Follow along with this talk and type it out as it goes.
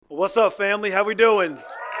What's up, family? How we doing?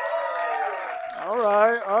 All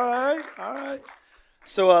right.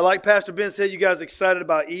 So like Pastor Ben said, you guys excited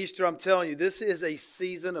about Easter. I'm telling you, this is a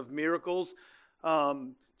season of miracles.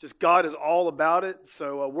 Just God is all about it.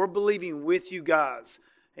 So we're believing with you guys.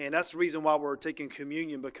 And that's the reason why we're taking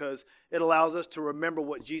communion, because it allows us to remember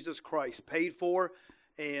what Jesus Christ paid for.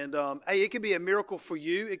 And hey, it could be a miracle for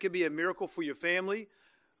you. It could be a miracle for your family.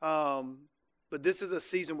 But this is a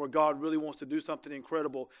season where God really wants to do something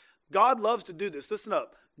incredible. God loves to do this. Listen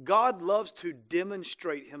up. God loves to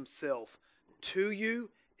demonstrate himself to you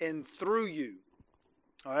and through you.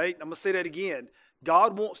 All right? I'm going to say that again.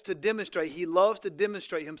 God wants to demonstrate. He loves to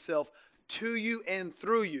demonstrate himself to you and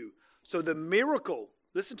through you. So the miracle,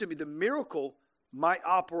 listen to me, the miracle might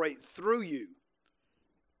operate through you.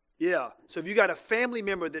 Yeah. So if you got a family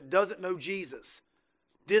member that doesn't know Jesus,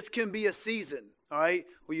 this can be a season, all right,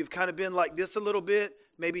 where you've kind of been like this a little bit,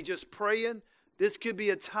 maybe just praying. This could be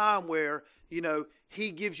a time where, he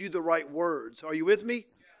gives you the right words. Are you with me? Yeah.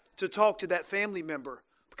 To talk to that family member.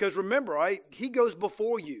 Because remember, right, he goes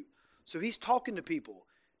before you. So he's talking to people.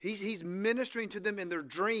 He's ministering to them in their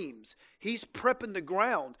dreams. He's prepping the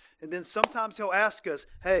ground. And then sometimes he'll ask us,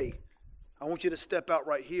 hey, I want you to step out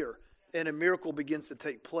right here. And a miracle begins to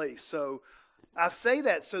take place. So I say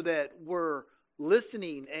that so that we're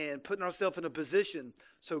listening and putting ourselves in a position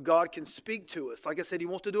so God can speak to us. Like I said, he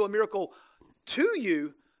wants to do a miracle to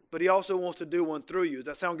you, but he also wants to do one through you. Does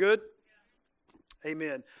that sound good? Yeah.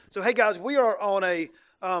 Amen. So, hey, guys, we are on a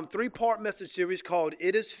three-part message series called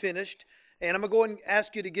It Is Finished. And I'm going to go ahead and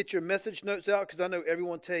ask you to get your message notes out, because I know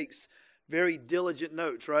everyone takes very diligent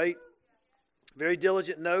notes, right? Very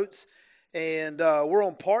diligent notes. And we're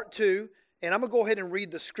on part 2. And I'm going to go ahead and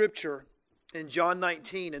read the scripture in John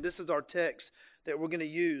 19. And this is our text that we're going to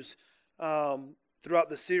use throughout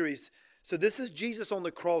the series. So this is Jesus on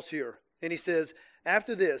the cross here. And he says,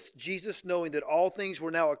 after this, Jesus, knowing that all things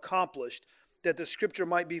were now accomplished, that the scripture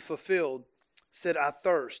might be fulfilled, said, I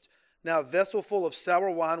thirst. Now a vessel full of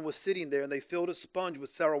sour wine was sitting there, and they filled a sponge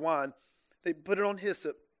with sour wine. They put it on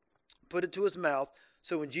hyssop, put it to his mouth.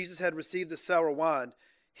 So when Jesus had received the sour wine,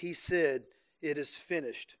 he said, it is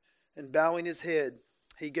finished. And bowing his head,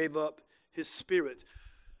 he gave up his spirit,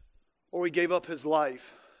 or he gave up his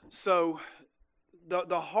life. So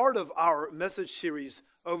the heart of our message series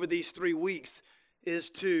over these 3 weeks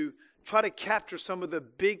is to try to capture some of the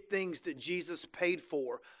big things that Jesus paid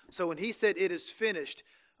for. So when he said it is finished,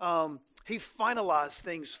 he finalized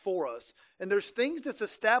things for us. And there's things that's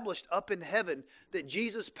established up in heaven that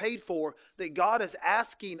Jesus paid for that God is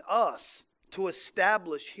asking us to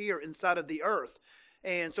establish here inside of the earth.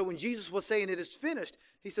 And so when Jesus was saying it is finished,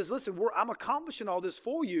 he says, listen, I'm accomplishing all this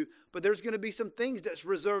for you, but there's going to be some things that's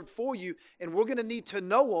reserved for you, and we're going to need to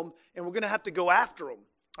know them, and we're going to have to go after them.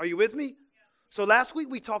 Are you with me? Yeah. So last week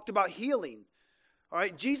we talked about healing. All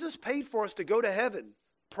right, Jesus paid for us to go to heaven.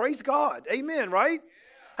 Praise God. Amen, right?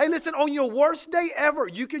 Yeah. Hey, listen, on your worst day ever,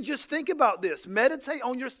 you can just think about this. Meditate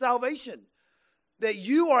on your salvation, that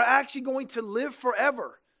you are actually going to live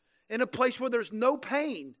forever in a place where there's no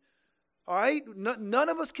pain. All right? None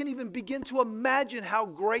of us can even begin to imagine how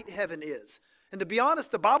great heaven is. And to be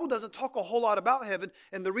honest, the Bible doesn't talk a whole lot about heaven.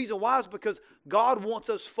 And the reason why is because God wants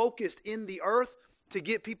us focused in the earth to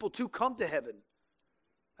get people to come to heaven.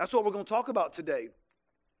 That's what we're going to talk about today.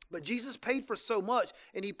 But Jesus paid for so much,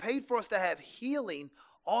 and he paid for us to have healing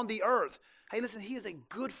on the earth. Hey, listen, he is a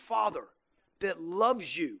good father that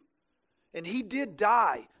loves you. And he did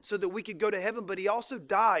die so that we could go to heaven, but he also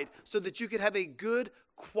died so that you could have a good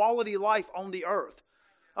quality life on the earth.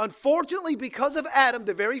 Unfortunately, because of Adam,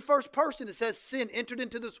 the very first person, it says sin entered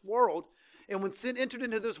into this world. And when sin entered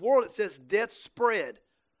into this world, it says death spread.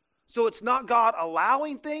 So it's not God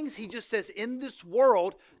allowing things. He just says in this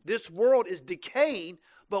world is decaying.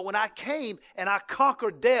 But when I came and I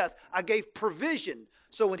conquered death, I gave provision.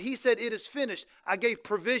 So when he said it is finished, I gave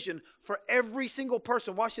provision for every single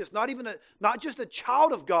person. Watch this. Not just a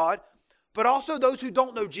child of God, but also those who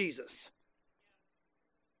don't know Jesus.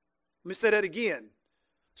 Let me say that again.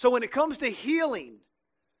 So when it comes to healing,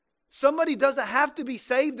 somebody doesn't have to be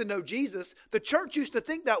saved to know Jesus. The church used to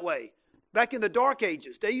think that way. Back in the dark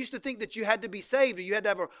ages, they used to think that you had to be saved or you had to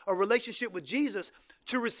have a relationship with Jesus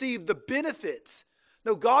to receive the benefits.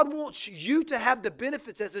 No, God wants you to have the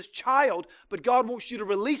benefits as his child, but God wants you to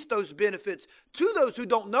release those benefits to those who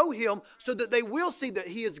don't know him so that they will see that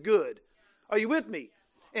he is good. Are you with me?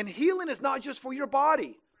 And healing is not just for your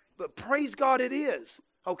body, but praise God it is.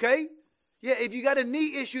 Okay? Yeah, if you got a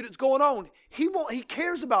knee issue that's going on, he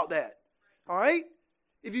cares about that. All right?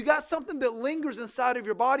 If you got something that lingers inside of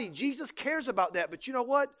your body, Jesus cares about that. But you know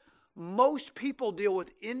what? Most people deal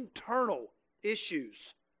with internal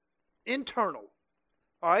issues. internal,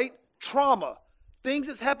 all right? Trauma, things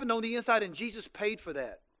that's happened on the inside, and Jesus paid for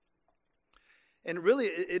that. And really,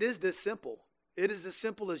 it is this simple. It is as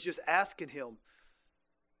simple as just asking him.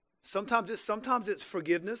 Sometimes it's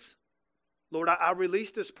forgiveness. Lord, I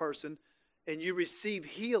release this person, and you receive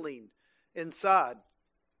healing inside.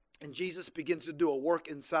 And Jesus begins to do a work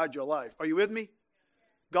inside your life. Are you with me?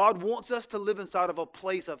 God wants us to live inside of a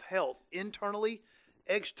place of health, internally,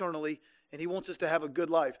 externally, and he wants us to have a good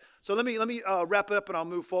life. So let me wrap it up and I'll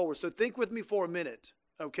move forward. So think with me for a minute,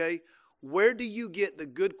 okay? Where do you get the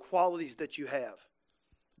good qualities that you have?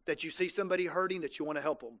 That you see somebody hurting, that you want to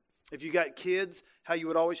help them. If you got kids, how you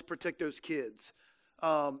would always protect those kids.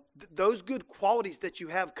 Those good qualities that you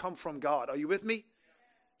have come from God. Are you with me?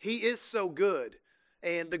 He is so good.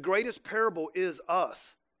 And the greatest parable is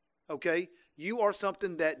us, okay? You are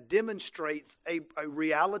something that demonstrates a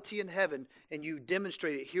reality in heaven, and you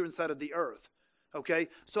demonstrate it here inside of the earth, okay?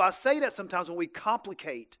 So I say that sometimes when we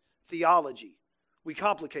complicate theology. We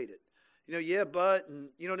complicate it. You know, yeah, but, and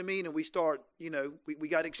you know what I mean? And we start, you know, we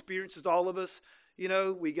got experiences, all of us. You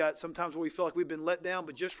know, we got sometimes where we feel like we've been let down.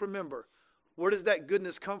 But just remember, where does that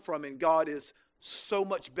goodness come from? And God is so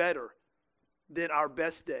much better than our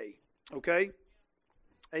best day, okay?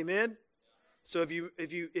 Amen? So if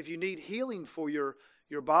you need healing for your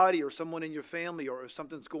body or someone in your family or if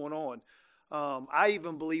something's going on, I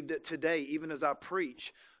even believe that today, even as I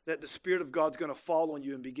preach, that the Spirit of God's going to fall on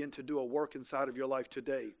you and begin to do a work inside of your life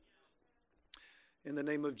today. In the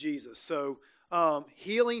name of Jesus. So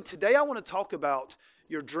healing, today I want to talk about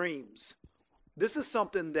your dreams. This is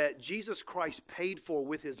something that Jesus Christ paid for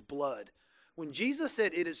with his blood. When Jesus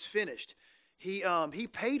said it is finished, he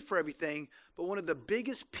paid for everything, but one of the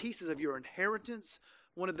biggest pieces of your inheritance,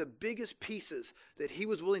 one of the biggest pieces that he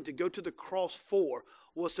was willing to go to the cross for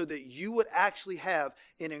was so that you would actually have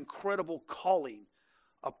an incredible calling,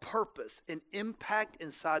 a purpose, an impact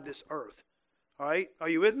inside this earth. All right? Are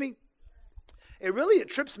you with me? It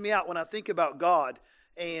trips me out when I think about God,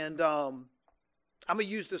 and I'm going to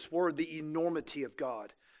use this word, the enormity of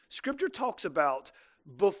God. Scripture talks about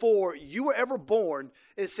before you were ever born,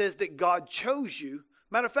 it says that God chose you.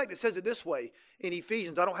 Matter of fact, it says it this way in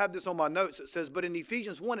Ephesians. I don't have this on my notes. It says, but in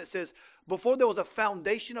Ephesians 1, it says, before there was a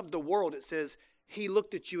foundation of the world, it says, he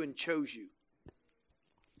looked at you and chose you.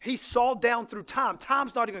 He saw down through time.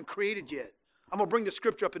 Time's not even created yet. I'm going to bring the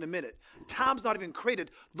scripture up in a minute. Time's not even created.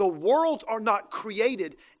 The worlds are not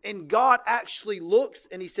created. And God actually looks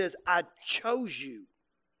and he says, I chose you.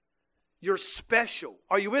 You're special.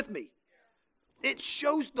 Are you with me? It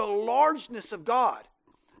shows the largeness of God.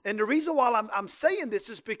 And the reason why I'm saying this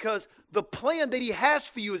is because the plan that he has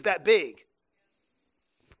for you is that big.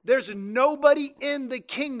 There's nobody in the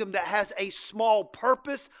kingdom that has a small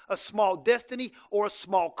purpose, a small destiny, or a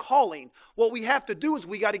small calling. What we have to do is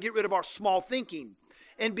we got to get rid of our small thinking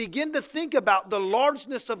and begin to think about the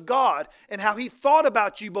largeness of God and how he thought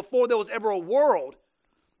about you before there was ever a world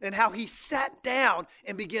and how he sat down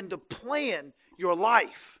and began to plan your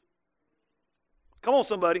life. Come on,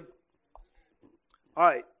 somebody. All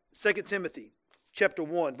right, 2 Timothy chapter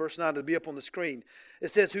 1, verse 9, it'll be up on the screen.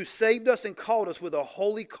 It says, who saved us and called us with a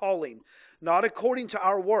holy calling, not according to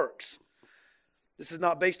our works. This is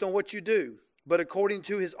not based on what you do, but according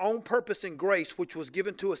to his own purpose and grace, which was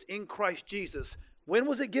given to us in Christ Jesus. When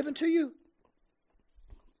was it given to you?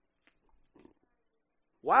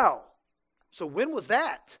 Wow. So when was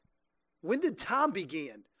that? When did time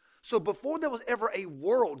begin? So before there was ever a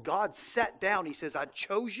world, God sat down. He says, I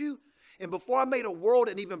chose you. And before I made a world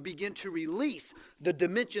and even begin to release the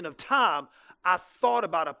dimension of time, I thought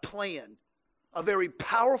about a plan, a very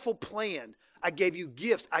powerful plan. I gave you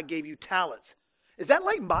gifts. I gave you talents. Is that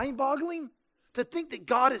like mind-boggling? To think that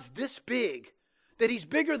God is this big, that he's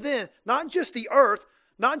bigger than not just the earth,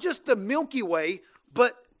 not just the Milky Way,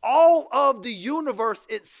 but all of the universe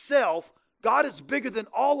itself. God is bigger than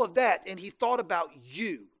all of that, and he thought about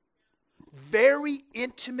you. Very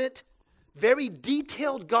intimate, very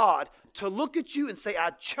detailed God to look at you and say,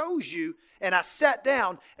 I chose you, and I sat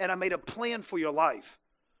down, and I made a plan for your life.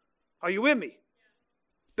 Are you with me?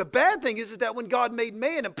 The bad thing is that when God made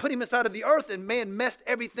man and put him inside of the earth and man messed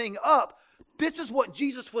everything up, this is what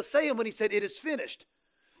Jesus was saying when he said, it is finished.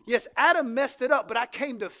 Yes, Adam messed it up, but I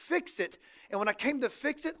came to fix it. And when I came to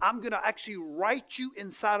fix it, I'm going to actually write you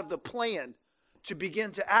inside of the plan to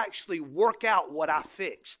begin to actually work out what I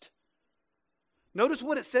fixed. Notice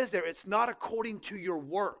what it says there. It's not according to your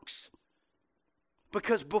works.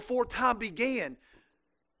 Because before time began,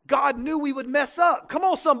 God knew we would mess up. Come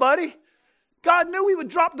on, somebody. God knew we would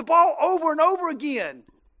drop the ball over and over again.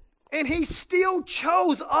 And he still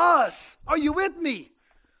chose us. Are you with me?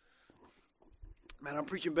 Man, I'm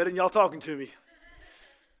preaching better than y'all talking to me.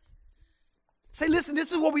 Say, listen,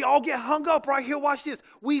 this is where we all get hung up right here. Watch this.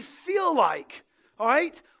 We feel like, all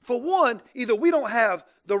right, for one, either we don't have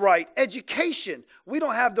the right education, we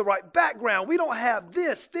don't have the right background, we don't have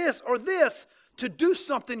this, or this to do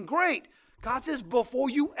something great. God says, before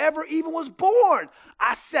you ever even was born,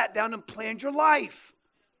 I sat down and planned your life.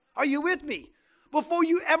 Are you with me? Before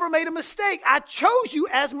you ever made a mistake, I chose you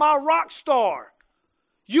as my rock star.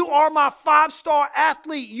 You are my 5-star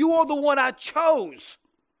athlete. You are the one I chose.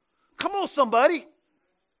 Come on, somebody.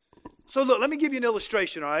 So look, let me give you an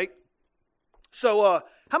illustration, all right? So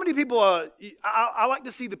how many people, I like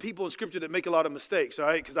to see the people in Scripture that make a lot of mistakes, all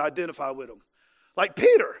right, because I identify with them. Like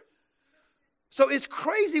Peter. So it's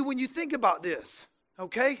crazy when you think about this,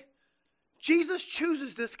 okay? Jesus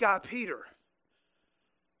chooses this guy, Peter.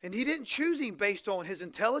 And he didn't choose him based on his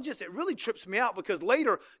intelligence. It really trips me out because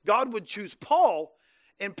later God would choose Paul.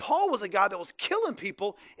 And Paul was a guy that was killing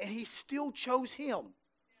people, and he still chose him.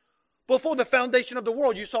 Before the foundation of the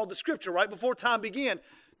world, you saw the scripture, right? Before time began,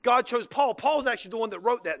 God chose Paul. Paul's actually the one that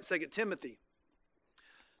wrote that in 2 Timothy.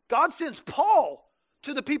 God sends Paul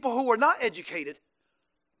to the people who were not educated.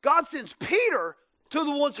 God sends Peter to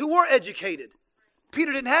the ones who were educated.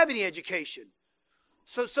 Peter didn't have any education.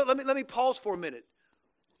 So let me pause for a minute.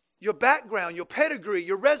 Your background, your pedigree,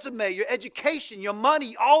 your resume, your education, your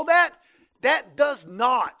money, all that does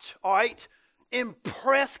not, all right,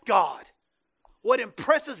 impress God. What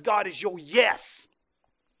impresses God is your yes.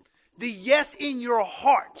 The yes in your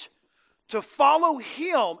heart to follow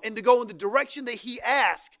him and to go in the direction that he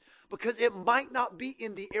asks, because it might not be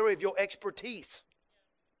in the area of your expertise.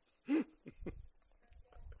 We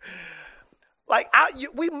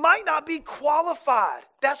might not be qualified.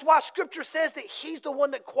 That's why Scripture says that he's the one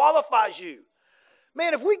that qualifies you.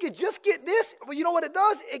 Man, if we could just get this, well, you know what it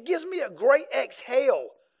does? It gives me a great exhale.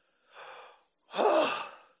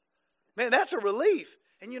 Man, that's a relief.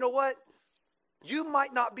 And you know what? You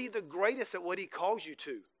might not be the greatest at what he calls you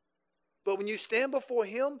to. But when you stand before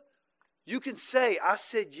him, you can say, I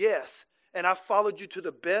said yes, and I followed you to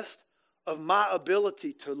the best of my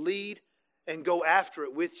ability to lead and go after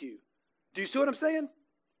it with you. Do you see what I'm saying?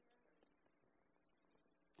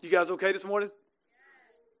 You guys okay this morning?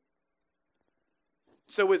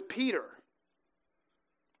 So with Peter,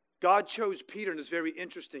 God chose Peter, and it's very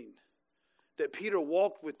interesting that Peter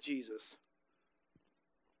walked with Jesus.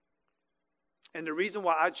 And the reason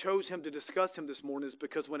why I chose him to discuss him this morning is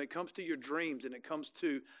because when it comes to your dreams and it comes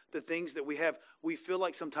to the things that we have, we feel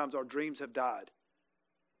like sometimes our dreams have died.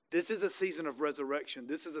 This is a season of resurrection.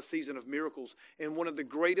 This is a season of miracles. And one of the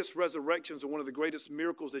greatest resurrections or one of the greatest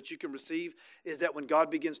miracles that you can receive is that when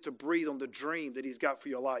God begins to breathe on the dream that he's got for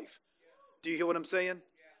your life. Do you hear what I'm saying?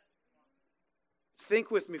 Think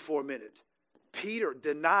with me for a minute. Peter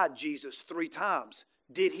denied Jesus 3 times.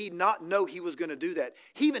 Did he not know he was going to do that?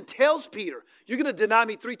 He even tells Peter, you're going to deny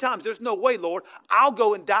me 3 times. There's no way, Lord. I'll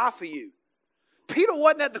go and die for you. Peter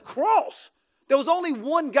wasn't at the cross. There was only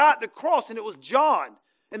one guy at the cross, and it was John.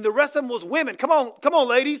 And the rest of them was women. Come on,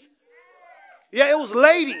 ladies. Yeah, it was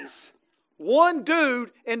ladies. One dude,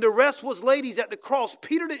 and the rest was ladies at the cross.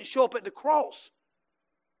 Peter didn't show up at the cross.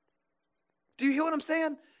 Do you hear what I'm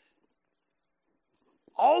saying?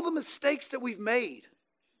 All the mistakes that we've made,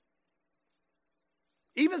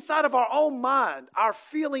 even inside of our own mind, our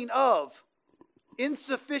feeling of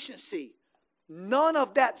insufficiency, none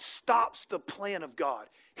of that stops the plan of God.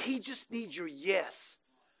 He just needs your yes.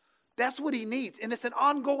 That's what he needs. And it's an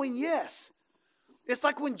ongoing yes. It's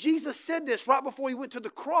like when Jesus said this right before he went to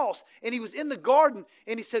the cross and he was in the garden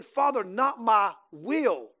and he said, Father, not my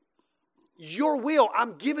will, your will.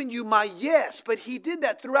 I'm giving you my yes. But he did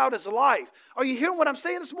that throughout his life. Are you hearing what I'm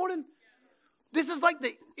saying this morning? This is like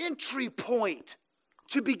the entry point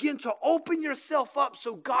to begin to open yourself up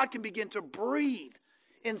so God can begin to breathe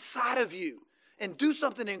inside of you and do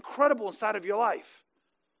something incredible inside of your life.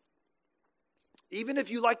 Even if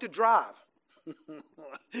you like to drive.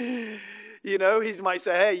 You know, he might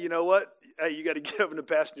say, hey, you know what? Hey, you got to get up in the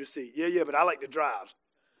passenger seat. Yeah, but I like to drive.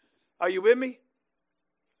 Are you with me?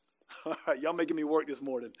 All right, y'all making me work this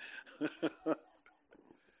morning.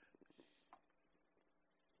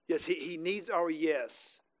 Yes, he needs our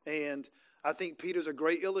yes. And I think Peter's a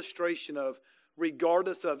great illustration of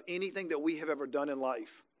regardless of anything that we have ever done in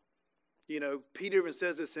life. You know, Peter even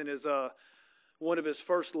says this in his one of his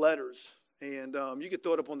first letters. And you can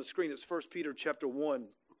throw it up on the screen. It's 1 Peter chapter 1.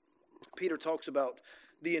 Peter talks about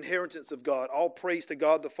the inheritance of God. All praise to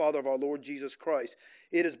God, the Father of our Lord Jesus Christ.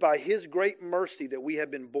 It is by his great mercy that we have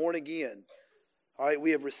been born again. All right, we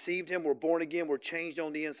have received him. We're born again. We're changed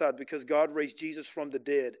on the inside because God raised Jesus from the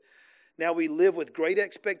dead. Now we live with great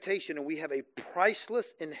expectation, and we have a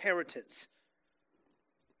priceless inheritance.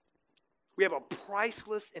 We have a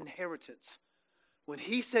priceless inheritance. When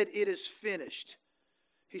he said it is finished,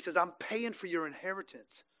 he says, I'm paying for your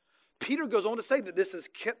inheritance. Peter goes on to say that this is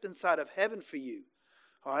kept inside of heaven for you.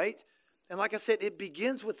 All right? And like I said, it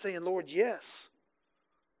begins with saying, Lord, yes.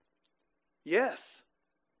 Yes.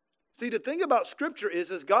 See, the thing about Scripture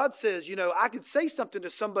is God says, I could say something to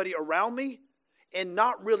somebody around me and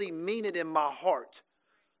not really mean it in my heart.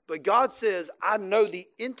 But God says, I know the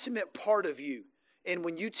intimate part of you. And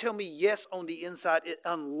when you tell me yes on the inside, it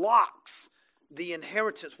unlocks the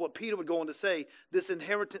inheritance, what Peter would go on to say, this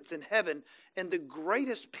inheritance in heaven. And the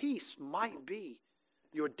greatest peace might be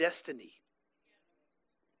your destiny.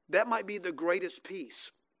 That might be the greatest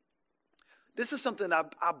peace. This is something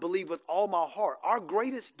I believe with all my heart. Our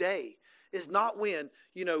greatest day is not when,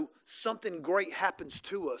 something great happens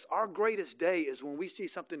to us. Our greatest day is when we see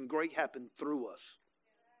something great happen through us.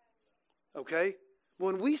 Okay?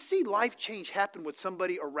 When we see life change happen with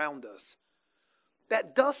somebody around us,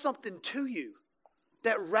 that does something to you,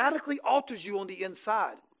 that radically alters you on the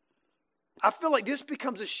inside. I feel like this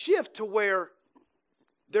becomes a shift to where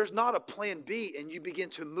there's not a plan B, and you begin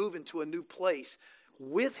to move into a new place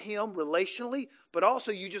with him relationally, but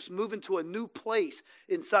also you just move into a new place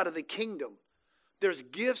inside of the kingdom. There's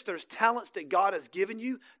gifts, there's talents that God has given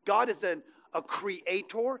you. God is a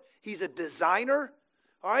creator. He's a designer.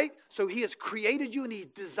 All right? So he has created you and he's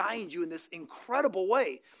designed you in this incredible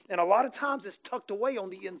way. And a lot of times it's tucked away on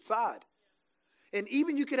the inside. And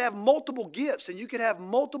even you could have multiple gifts and you could have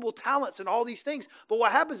multiple talents and all these things. But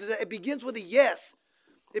what happens is that it begins with a yes.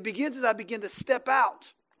 It begins as I begin to step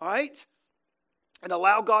out. All right? And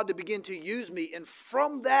allow God to begin to use me. And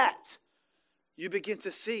from that, you begin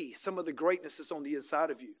to see some of the greatness that's on the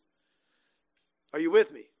inside of you. Are you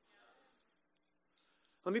with me?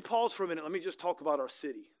 Let me pause for a minute. Let me just talk about our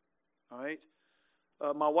city. All right?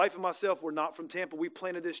 My wife and myself were not from Tampa. We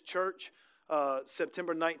planted this church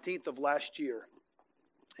September 19th of last year.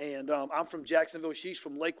 And I'm from Jacksonville. She's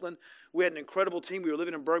from Lakeland. We had an incredible team. We were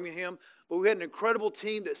living in Birmingham. But we had an incredible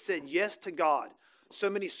team that said yes to God. So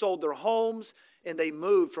many sold their homes, and they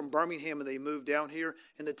moved from Birmingham, and they moved down here.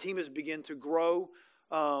 And the team has begun to grow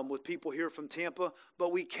with people here from Tampa.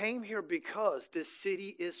 But we came here because this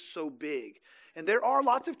city is so big. And there are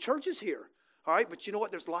lots of churches here. All right, but you know what?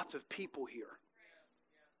 There's lots of people here.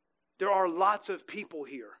 There are lots of people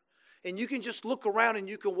here. And you can just look around and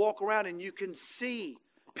you can walk around and you can see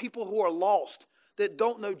people who are lost that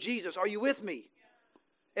don't know Jesus. Are you with me?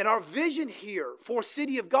 And our vision here for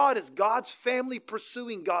City of God is God's family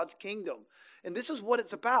pursuing God's kingdom. And this is what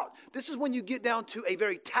it's about. This is when you get down to a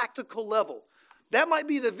very tactical level. That might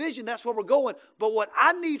be the vision. That's where we're going. But what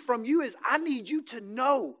I need from you is I need you to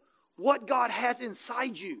know what God has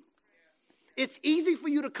inside you. It's easy for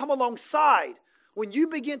you to come alongside when you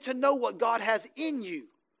begin to know what God has in you.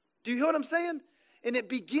 Do you hear what I'm saying? And it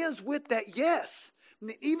begins with that yes.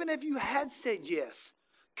 And even if you had said yes,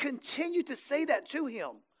 continue to say that to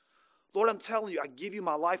him. Lord, I'm telling you, I give you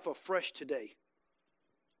my life afresh today.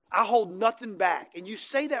 I hold nothing back. And you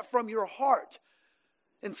say that from your heart.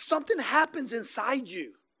 And something happens inside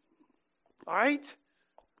you. All right?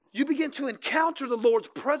 You begin to encounter the Lord's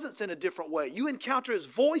presence in a different way. You encounter his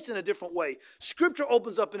voice in a different way. Scripture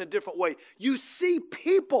opens up in a different way. You see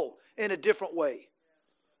people in a different way.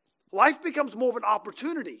 Life becomes more of an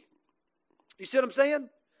opportunity. You see what I'm saying?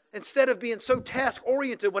 Instead of being so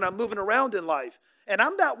task-oriented when I'm moving around in life. And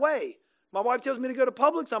I'm that way. My wife tells me to go to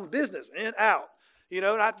Publix, I'm business, in, out. And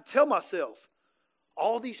I have to tell myself,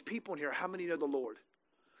 all these people in here, how many know the Lord?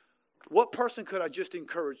 What person could I just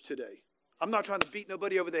encourage today? I'm not trying to beat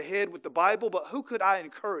nobody over the head with the Bible, but who could I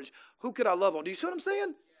encourage? Who could I love on? Do you see what I'm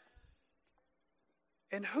saying?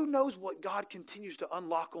 And who knows what God continues to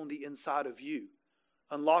unlock on the inside of you,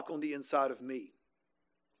 unlock on the inside of me.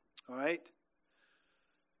 All right?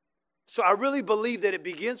 So I really believe that it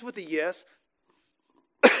begins with a yes.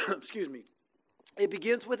 Excuse me. It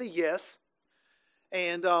begins with a yes.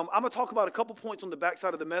 And I'm going to talk about a couple points on the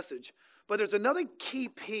backside of the message. But there's another key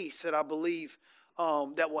piece that I believe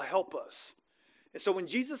that will help us. And so when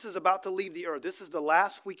Jesus is about to leave the earth, this is the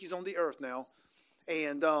last week he's on the earth now.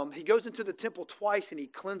 And he goes into the temple twice and he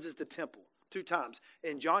cleanses the temple 2 times.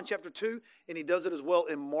 In John chapter 2, and he does it as well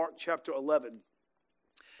in Mark chapter 11.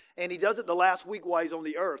 And he does it the last week while he's on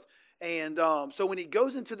the earth. And so when he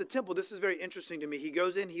goes into the temple, this is very interesting to me. He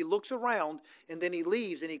goes in, he looks around, and then he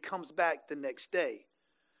leaves, and he comes back the next day.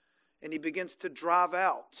 And he begins to drive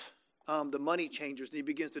out the money changers, and he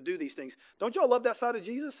begins to do these things. Don't y'all love that side of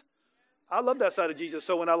Jesus? I love that side of Jesus.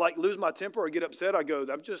 So when I lose my temper or get upset, I go,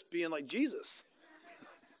 I'm just being like Jesus.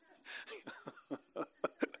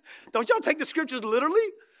 Don't y'all take the scriptures literally?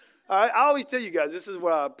 All right, I always tell you guys, this is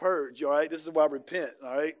where I purge, all right? This is where I repent,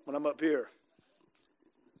 all right, when I'm up here.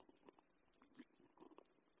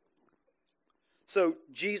 So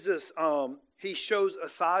Jesus, he shows a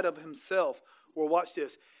side of himself. Well, watch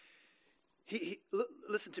this.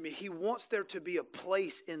 Listen to me. He wants there to be a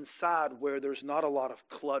place inside where there's not a lot of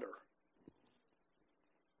clutter.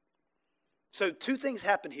 So two things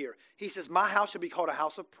happen here. He says, my house should be called a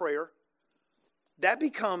house of prayer. That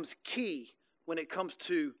becomes key when it comes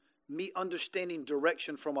to me understanding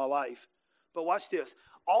direction for my life. But watch this.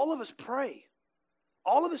 All of us pray.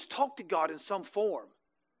 All of us talk to God in some form.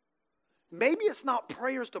 Maybe it's not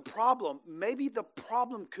prayer's the problem. Maybe the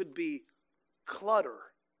problem could be clutter.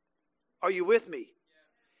 Are you with me?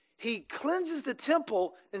 He cleanses the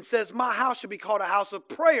temple and says, my house should be called a house of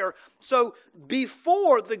prayer. So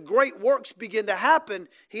before the great works begin to happen,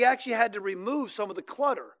 he actually had to remove some of the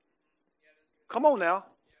clutter. Come on now.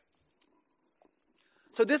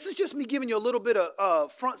 So this is just me giving you a little bit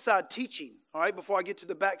of front side teaching, all right, before I get to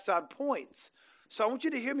the backside points. So I want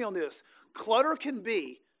you to hear me on this. Clutter can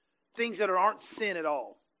be things that aren't sin at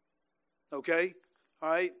all. Okay? All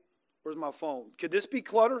right? Where's my phone? Could this be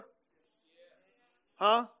clutter?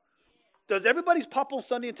 Huh? Does everybody's pop on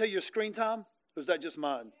Sunday and tell you your screen time? Or is that just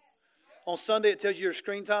mine? On Sunday it tells you your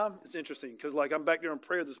screen time? It's interesting because like I'm back there in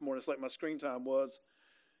prayer this morning. It's like my screen time was,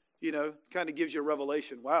 kind of gives you a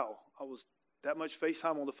revelation. Wow, I was that much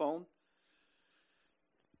FaceTime on the phone.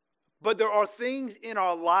 But there are things in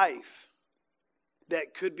our life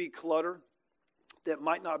that could be clutter that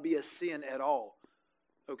might not be a sin at all.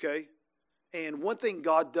 Okay? And one thing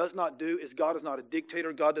God does not do is God is not a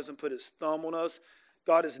dictator. God doesn't put his thumb on us.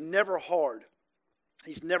 God is never hard.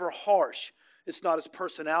 He's never harsh. It's not his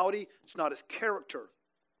personality. It's not his character.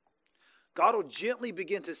 God will gently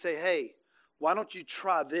begin to say, hey, why don't you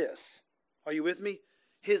try this? Are you with me?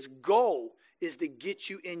 His goal is to get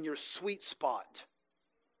you in your sweet spot.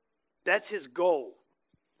 That's his goal.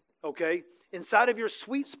 Okay? Inside of your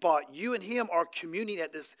sweet spot, you and him are communing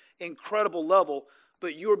at this incredible level,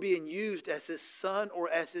 but you are being used as his son or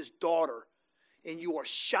as his daughter. And you are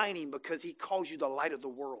shining because he calls you the light of the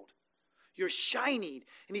world. You're shining.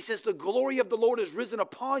 And he says, the glory of the Lord is risen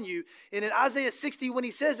upon you. And in Isaiah 60, when he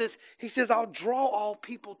says this, he says, I'll draw all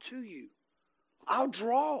people to you. I'll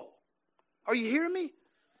draw. Are you hearing me?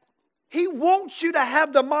 He wants you to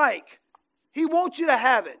have the mic. He wants you to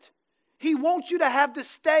have it. He wants you to have the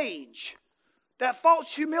stage. That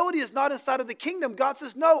false humility is not inside of the kingdom. God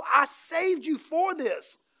says, no, I saved you for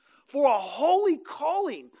this. For a holy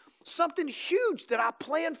calling. Something huge that I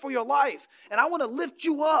planned for your life. And I want to lift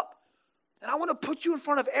you up. And I want to put you in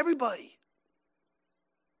front of everybody.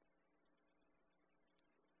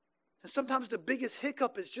 And sometimes the biggest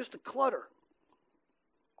hiccup is just the clutter.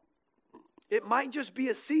 It might just be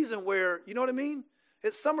a season where, you know what I mean?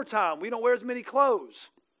 It's summertime. We don't wear as many clothes.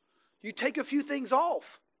 You take a few things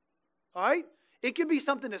off. All right? It could be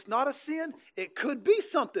something that's not a sin. It could be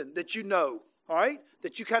something that you know. All right?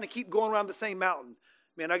 That you kind of keep going around the same mountain.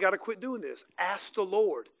 Man, I got to quit doing this. Ask the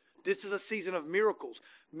Lord. This is a season of miracles.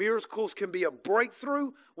 Miracles can be a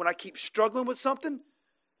breakthrough when I keep struggling with something.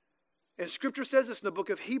 And Scripture says this in the book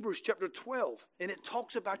of Hebrews chapter 12. And it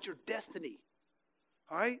talks about your destiny.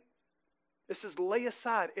 All right? It says, lay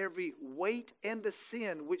aside every weight and the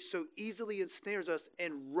sin which so easily ensnares us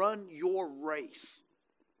and run your race.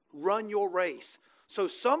 Run your race. So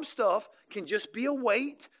some stuff can just be a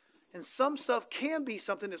weight. And some stuff can be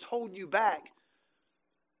something that's holding you back.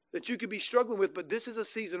 That you could be struggling with, but this is a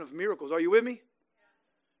season of miracles. Are you with me?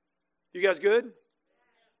 You guys good?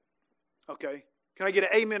 Okay. Can I get an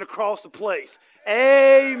amen across the place?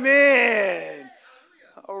 Amen.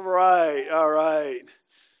 All right, all right.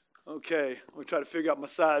 Okay, I'm going to try to figure out my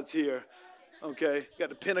sides here. Okay, got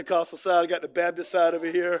the Pentecostal side, got the Baptist side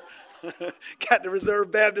over here. Got the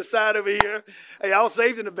Reserve Baptist side over here. Hey, I was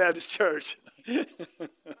saved in the Baptist church.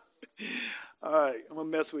 All right, I'm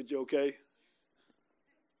going to mess with you, okay?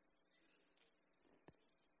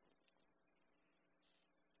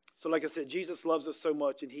 So like I said, Jesus loves us so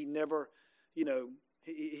much, and he never,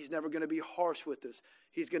 he's never going to be harsh with us.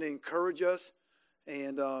 He's going to encourage us,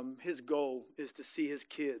 and his goal is to see his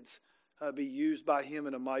kids be used by him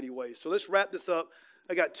in a mighty way. So let's wrap this up.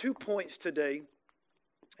 I got 2 points today,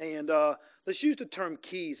 and let's use the term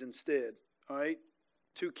keys instead, all right?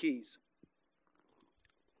 2 keys.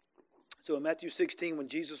 So in Matthew 16, when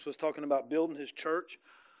Jesus was talking about building his church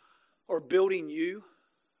or building you,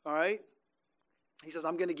 all right? He says,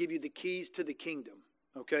 I'm going to give you the keys to the kingdom,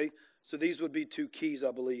 okay? So these would be 2 keys,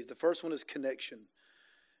 I believe. The first one is connection.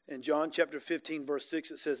 In John chapter 15, verse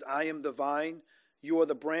 6, it says, I am the vine, You are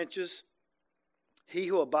the branches. He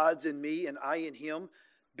who abides in me and I in him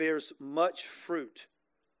bears much fruit.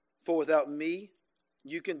 For without me,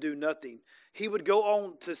 you can do nothing. He would go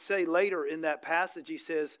on to say later in that passage, he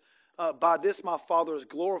says, by this my Father is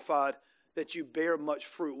glorified, that you bear much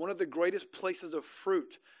fruit. One of the greatest places of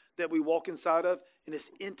fruit that we walk inside of, and it's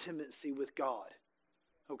intimacy with God.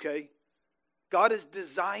 Okay? God has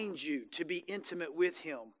designed you to be intimate with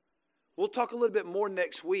him. We'll talk a little bit more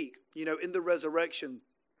next week, in the resurrection,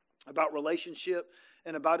 about relationship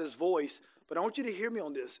and about his voice. But I want you to hear me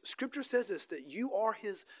on this. Scripture says this, that you are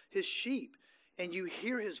his sheep, and you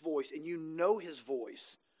hear his voice, and you know his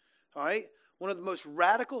voice. All right? One of the most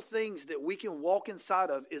radical things that we can walk inside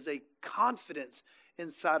of is a confidence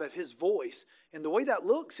inside of his voice. And the way that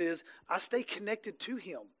looks is I stay connected to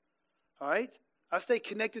him. All right? I stay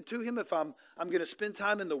connected to him. If I'm going to spend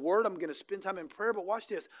time in the Word, I'm going to spend time in prayer. But watch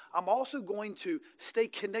this. I'm also going to stay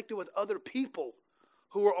connected with other people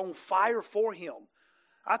who are on fire for him.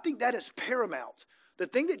 I think that is paramount. The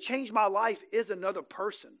thing that changed my life is another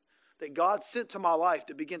person that God sent to my life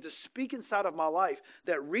to begin to speak inside of my life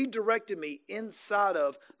that redirected me inside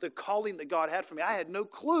of the calling that God had for me. I had no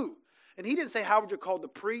clue. And he didn't say, how would you called to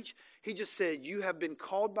preach? He just said, you have been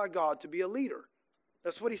called by God to be a leader.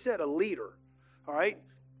 That's what he said, a leader. All right?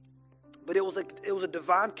 But it was a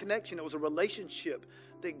divine connection. It was a relationship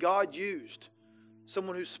that God used.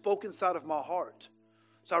 Someone who spoke inside of my heart.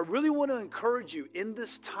 So I really want to encourage you in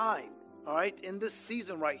this time, all right, in this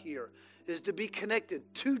season right here, is to be connected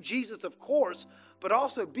to Jesus, of course, but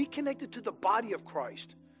also be connected to the body of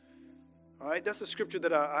Christ. All right, that's a scripture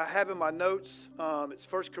that I have in my notes. It's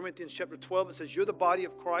 1 Corinthians chapter 12. It says, you're the body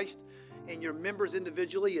of Christ and you're members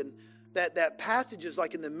individually. And that passage is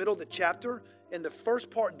like in the middle of the chapter. And the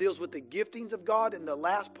first part deals with the giftings of God and the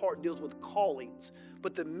last part deals with callings.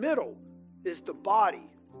 But the middle is the body.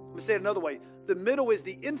 Let me say it another way. The middle is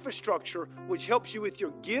the infrastructure which helps you with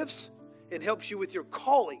your gifts and helps you with your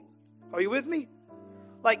calling. Are you with me?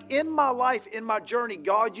 Like in my life, in my journey,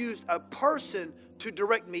 God used a person to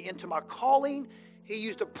direct me into my calling. He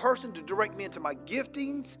used a person to direct me into my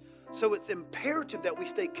giftings. So it's imperative that we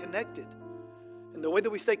stay connected. And the way that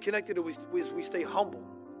we stay connected is we stay humble.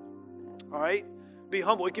 All right? Be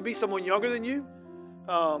humble. It could be someone younger than you.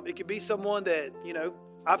 It could be someone that,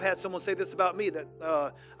 I've had someone say this about me,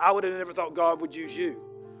 that I would have never thought God would use you.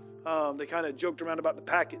 They kind of joked around about the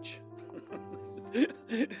package.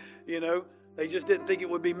 They just didn't think it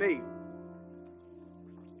would be me.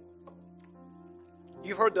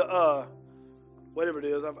 You've heard the, whatever it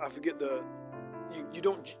is, I forget you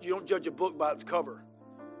don't judge a book by its cover,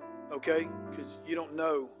 okay? Because you don't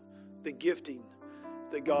know the gifting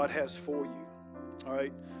that God has for you, all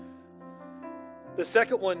right? The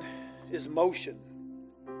second one is motion.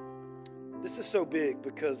 This is so big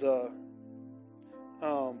because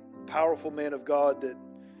powerful man of God that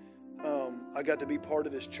I got to be part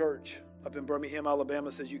of his church up in Birmingham,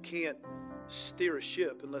 Alabama, says you can't steer a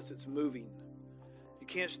ship unless it's moving. You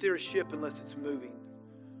can't steer a ship unless it's moving.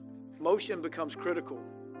 Motion becomes critical,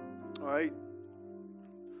 all right?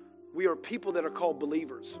 We are people that are called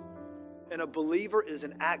believers. And a believer is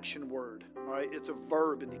an action word, all right? It's a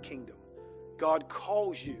verb in the kingdom. God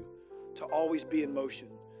calls you to always be in motion.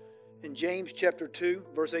 In James chapter 2,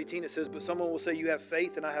 verse 18, it says, but someone will say, you have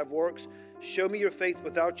faith and I have works. Show me your faith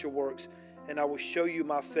without your works, and I will show you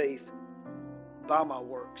my faith by my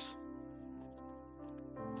works.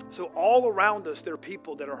 So all around us, there are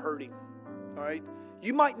people that are hurting, all right?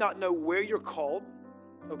 You might not know where you're called,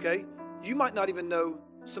 okay? You might not even know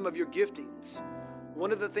some of your giftings.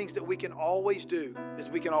 One of the things that we can always do is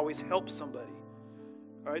we can always help somebody.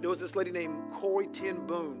 All right, there was this lady named Corrie ten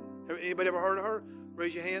Boom. Anybody ever heard of her?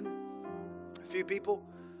 Raise your hand. A few people.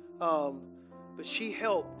 But she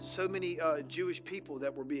helped so many Jewish people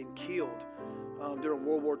that were being killed during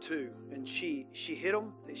World War II. And she hid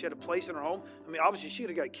them. She had a place in her home. I mean, obviously she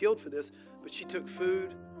would have got killed for this, but she took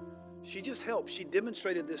food. She just helped. She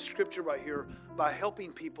demonstrated this scripture right here by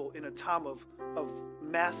helping people in a time of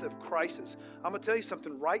massive crisis. I'm going to tell you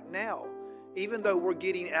something right now. Even though we're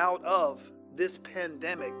getting out of this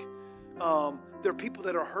pandemic, there are people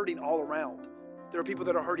that are hurting all around. There are people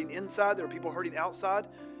that are hurting inside. There are people hurting outside.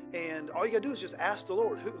 And all you got to do is just ask the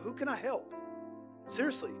Lord, who can I help?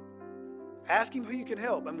 Seriously. Ask him who you can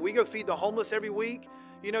help. I mean, we go feed the homeless every week.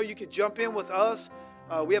 You could jump in with us.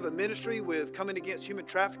 We have a ministry with coming against human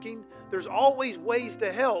trafficking. There's always ways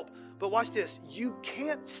to help. But watch this. You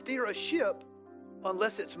can't steer a ship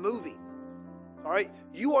unless it's moving. All right?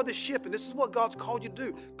 You are the ship, and this is what God's called you to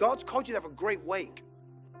do. God's called you to have a great wake.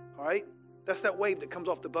 All right? That's that wave that comes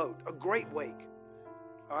off the boat. A great wake.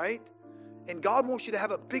 All right? And God wants you to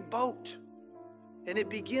have a big boat. And it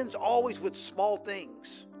begins always with small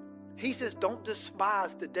things. He says, don't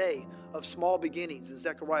despise the day of small beginnings in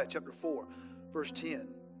Zechariah chapter 4, verse 10.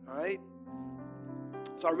 All right?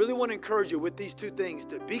 So I really want to encourage you with these two things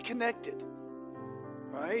to be connected.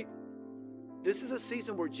 All right? This is a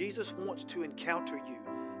season where Jesus wants to encounter you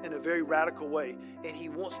in a very radical way. And he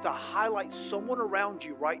wants to highlight someone around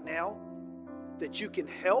you right now that you can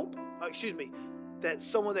help. That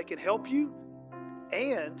someone that can help you.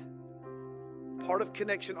 And part of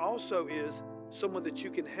connection also is someone that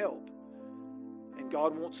you can help. And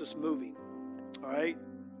God wants us moving. All right?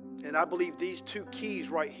 And I believe these two keys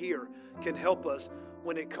right here can help us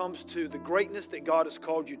when it comes to the greatness that God has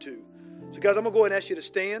called you to. So guys, I'm going to go ahead and ask you to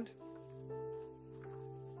stand.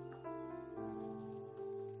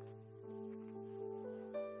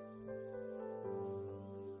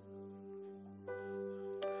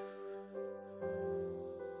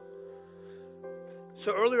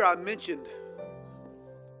 So earlier I mentioned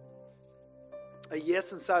a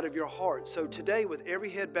yes inside of your heart. So today, with every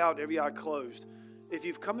head bowed, every eye closed, if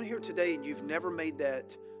you've come in here today and you've never made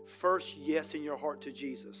that first yes in your heart to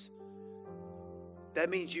Jesus, that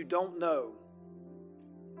means you don't know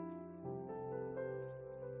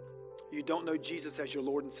Jesus as your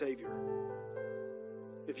Lord and Savior.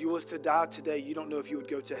 If you was to die today, you don't know if you would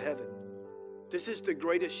go to heaven. This is the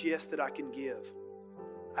greatest yes that I can give.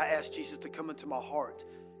 I ask Jesus to come into my heart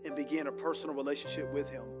and begin a personal relationship with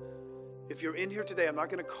him. If you're in here today, I'm not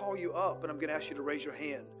going to call you up, but I'm going to ask you to raise your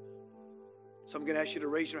hand. So I'm going to ask you to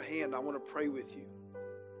raise your hand. I want to pray with you.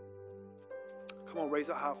 Come on, raise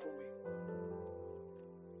it high for me.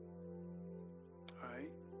 All right.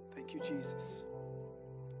 Thank you, Jesus.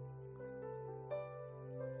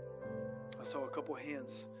 I saw a couple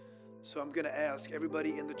hands. So I'm going to ask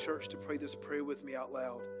everybody in the church to pray this prayer with me out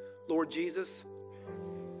loud. Lord Jesus,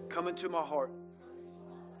 come into my heart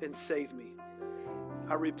and save me.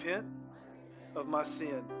 I repent of my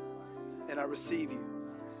sin and I receive you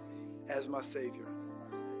as my Savior.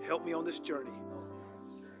 Help me on this journey.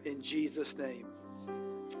 In Jesus' name,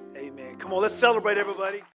 amen. Come on, let's celebrate, everybody.